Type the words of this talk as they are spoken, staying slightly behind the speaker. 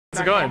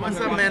How's it going? What's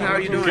up, man? How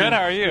are you doing? Good,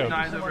 how are you?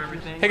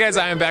 Hey guys,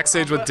 I am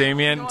backstage with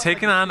Damien,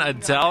 taking on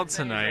Adele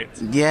tonight.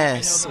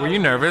 Yes. Were you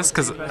nervous?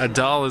 Because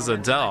Adele is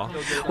Adele.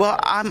 Well,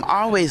 I'm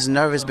always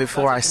nervous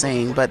before I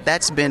sing, but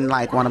that's been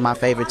like one of my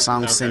favorite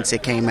songs since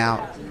it came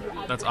out.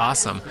 That's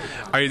awesome.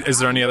 Is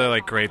there any other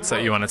like greats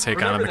that you want to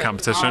take on in the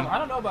competition?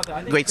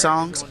 Great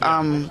songs?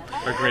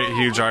 Or great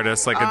huge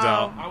artists like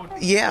Adele?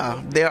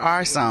 Yeah, there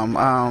are some.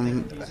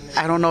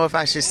 I don't know if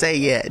I should say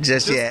yet,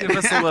 just yet. Give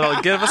us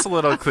a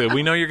little clue.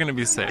 We know you're going to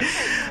be safe.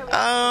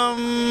 We're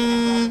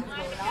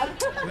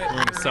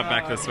going to step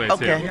back this way,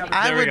 okay. too.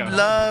 I would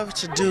love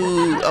to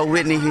do a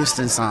Whitney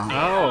Houston song.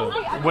 Oh.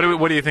 What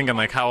are you thinking?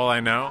 Like, How Will I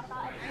Know?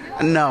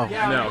 No.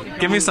 No.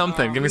 Give me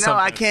something. Give me something.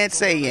 No, I can't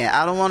say yet.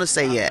 I don't want to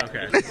say yet.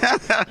 Okay.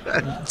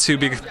 To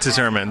be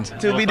determined.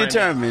 To be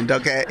determined,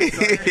 okay.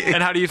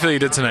 And how do you feel you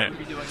did tonight?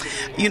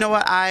 You know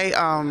what?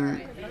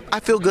 I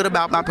feel good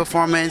about my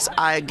performance.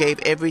 I gave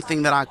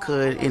everything that I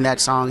could in that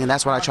song, and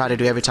that's what I try to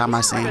do every time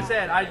I sing.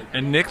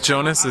 And Nick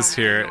Jonas is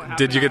here.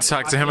 Did you get to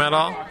talk to him at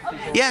all?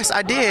 Yes,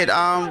 I did.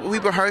 We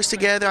rehearsed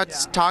together. I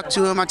talked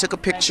to him. I took a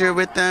picture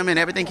with him and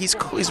everything. He's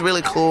cool. He's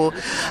really cool.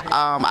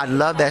 I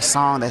love that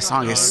song. That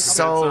song is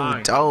so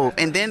dope.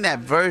 And then that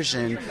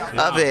version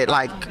of it,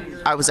 like,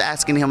 I was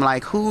asking him,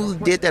 like, who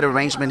did that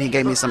arrangement? He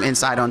gave me some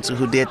insight onto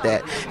who did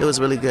that. It was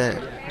really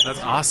good.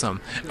 That's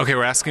awesome. Okay,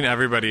 we're asking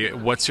everybody,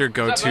 what's your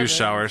go-to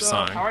shower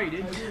song?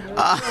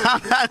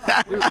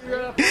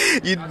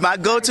 My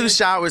go-to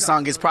shower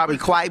song is probably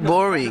quite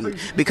boring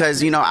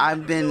because, you know,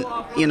 I've been,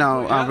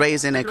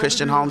 raised in a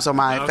Christian home, so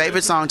my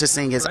favorite song to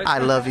sing is I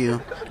Love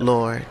You,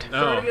 Lord.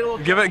 Oh,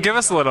 give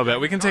us a little bit.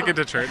 We can take it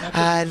to church.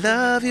 I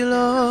love you,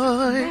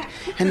 Lord,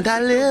 and I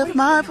lift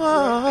my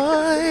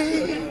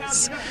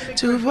voice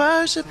to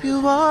worship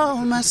you, all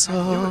my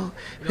soul,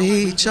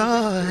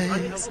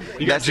 rejoice.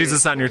 You got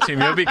Jesus on your team.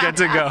 You'll be good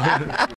to go.